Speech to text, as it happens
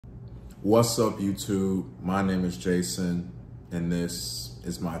What's up, YouTube? My name is Jason, and this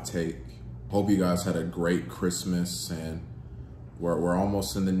is my take. Hope you guys had a great Christmas, and we're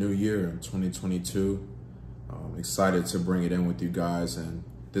almost in the new year in 2022. I'm excited to bring it in with you guys, and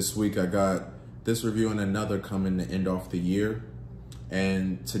this week I got this review and another coming to end off the year.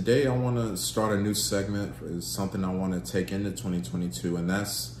 And today I want to start a new segment. It's something I want to take into 2022, and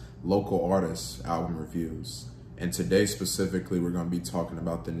that's local artists' album reviews. And today specifically, we're going to be talking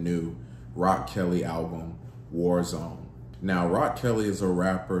about the new Rock Kelly album, Warzone. Now, Rock Kelly is a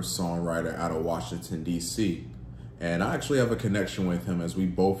rapper, songwriter out of Washington, D.C. And I actually have a connection with him as we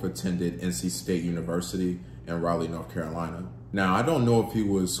both attended NC State University in Raleigh, North Carolina. Now, I don't know if he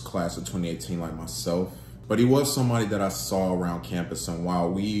was class of 2018 like myself, but he was somebody that I saw around campus, and while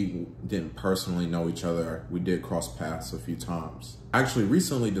we didn't personally know each other, we did cross paths a few times. I actually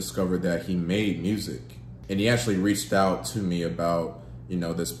recently discovered that he made music, and he actually reached out to me about,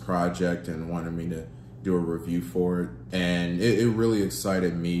 this project and wanted me to do a review for it. And it really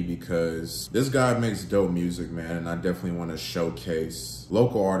excited me because this guy makes dope music, man, and I definitely want to showcase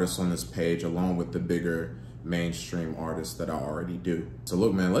local artists on this page along with the bigger mainstream artists that I already do. So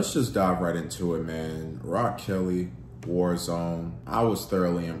look, man, let's just dive right into it, man. Rock Kelly, Warzone. I was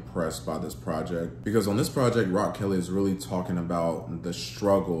thoroughly impressed by this project because on this project, Rock Kelly is really talking about the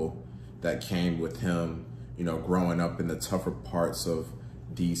struggle that came with him, growing up in the tougher parts of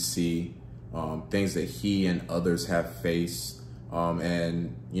DC, things that he and others have faced.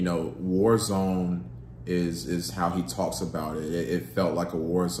 And Warzone is how he talks about it. It felt like a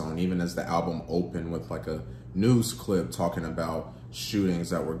war zone, even as the album opened with like a news clip talking about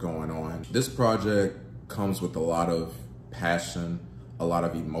shootings that were going on. This project comes with a lot of passion, a lot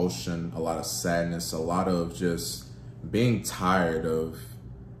of emotion, a lot of sadness, a lot of just being tired of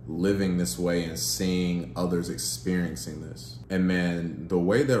living this way and seeing others experiencing this. And man, the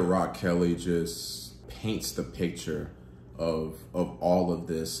way that Rock Kelly just paints the picture of all of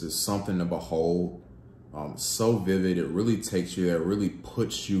this is something to behold. So vivid, it really takes you there, really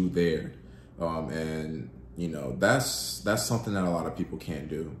puts you there. And that's something that a lot of people can't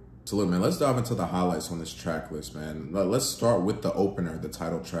do. So look, man, let's dive into the highlights on this track list, man. Let's start with the opener, the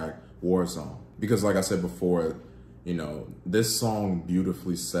title track, Warzone. Because like I said before, this song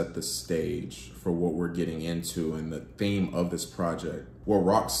beautifully set the stage for what we're getting into and the theme of this project. What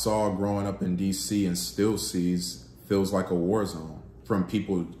Rock saw growing up in DC and still sees feels like a war zone, from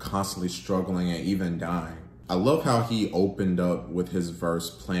people constantly struggling and even dying. I love how he opened up with his verse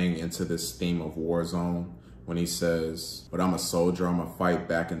playing into this theme of Warzone when he says, "But I'm a soldier, I'm gonna fight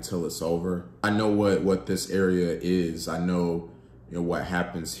back until it's over." I know what this area is. I know what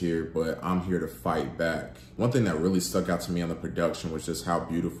happens here, but I'm here to fight back. One thing that really stuck out to me on the production was just how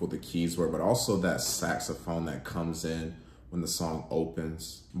beautiful the keys were, but also that saxophone that comes in when the song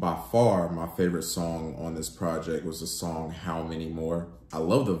opens. By far, my favorite song on this project was the song How Many More. I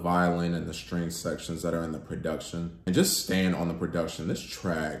love the violin and the string sections that are in the production. And just staying on the production, this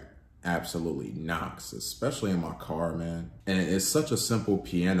track absolutely knocks, especially in my car, man. And it's such a simple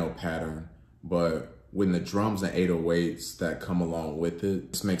piano pattern, but when the drums and 808s that come along with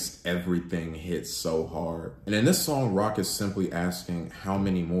it, this makes everything hit so hard. And in this song, Rock is simply asking, how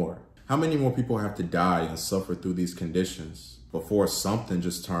many more? How many more people have to die and suffer through these conditions before something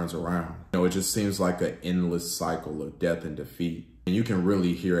just turns around? It just seems like an endless cycle of death and defeat. And you can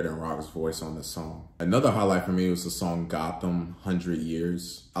really hear it in Rock's voice on this song. Another highlight for me was the song Gotham, 100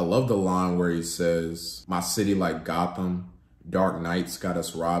 Years. I love the line where he says, "My city like Gotham, dark nights got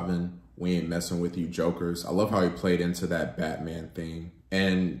us robbing. We ain't messing with you jokers." I love how he played into that Batman theme.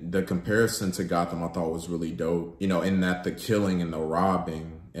 And the comparison to Gotham I thought was really dope. In that the killing and the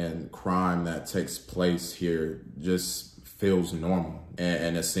robbing and crime that takes place here just feels normal.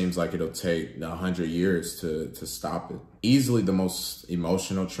 And it seems like it'll take 100 years to stop it. Easily the most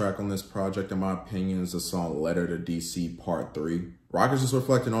emotional track on this project, in my opinion, is the song Letter to DC Part 3. Rock is just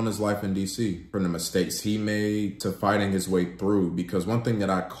reflecting on his life in DC, from the mistakes he made to fighting his way through. Because one thing that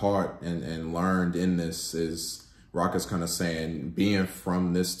I caught and learned in this is Rock is kind of saying, being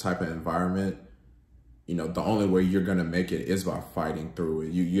from this type of environment, the only way you're gonna make it is by fighting through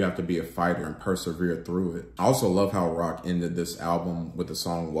it. You have to be a fighter and persevere through it. I also love how Rock ended this album with the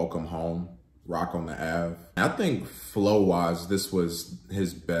song Welcome Home, Rock on the Ave. I think flow-wise, this was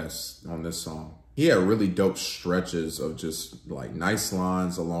his best on this song. He had really dope stretches of just like nice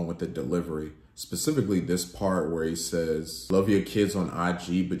lines along with the delivery. Specifically this part where he says, "Love your kids on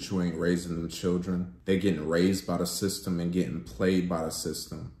IG, but you ain't raising them children. They getting raised by the system and getting played by the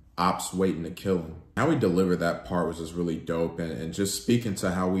system. Ops waiting to kill him." How he delivered that part was just really dope, and just speaking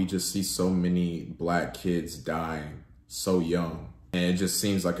to how we just see so many black kids dying so young. And it just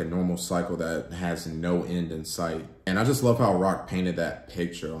seems like a normal cycle that has no end in sight. And I just love how Rock painted that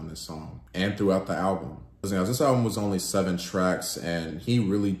picture on this song and throughout the album. This album was only 7 tracks and he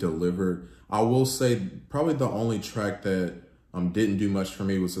really delivered. I will say probably the only track that didn't do much for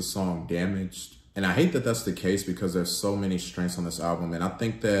me was the song Damaged. And I hate that that's the case because there's so many strengths on this album. And I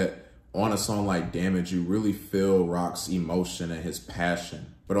think that on a song like Damage, you really feel Rock's emotion and his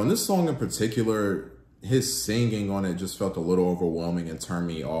passion. But on this song in particular, his singing on it just felt a little overwhelming and turned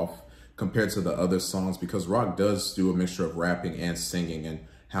me off compared to the other songs, because Rock does do a mixture of rapping and singing and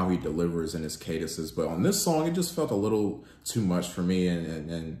how he delivers in his cadences. But on this song, it just felt a little too much for me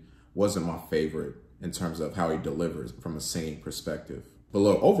and wasn't my favorite in terms of how he delivers from a singing perspective. But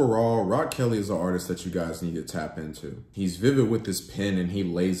look, overall, Rock Kelly is an artist that you guys need to tap into. He's vivid with his pen and he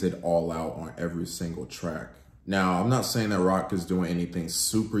lays it all out on every single track. Now, I'm not saying that Rock is doing anything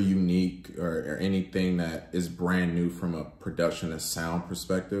super unique or anything that is brand new from a production and sound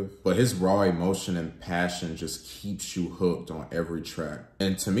perspective, but his raw emotion and passion just keeps you hooked on every track.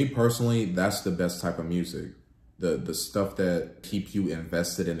 And to me personally, that's the best type of music. The stuff that keep you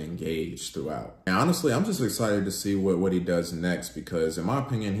invested and engaged throughout. And honestly, I'm just excited to see what he does next, because in my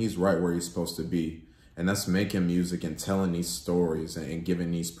opinion, he's right where he's supposed to be. And that's making music and telling these stories and giving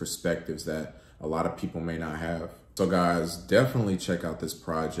these perspectives that a lot of people may not have. So guys, definitely check out this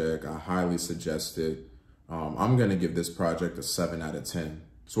project. I highly suggest it. I'm gonna give this project a 7 out of 10.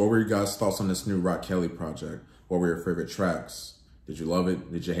 So what were your guys' thoughts on this new Rock Kelly project? What were your favorite tracks? Did you love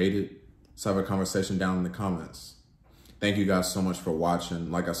it? Did you hate it? Let's have a conversation down in the comments. Thank you guys so much for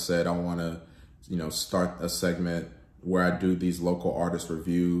watching. Like I said, I wanna, start a segment where I do these local artist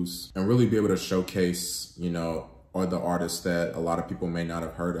reviews and really be able to showcase, or the artists that a lot of people may not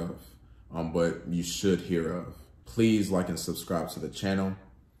have heard of, but you should hear of. Please like and subscribe to the channel.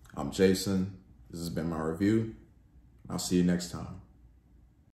 I'm Jason. This has been my review. I'll see you next time.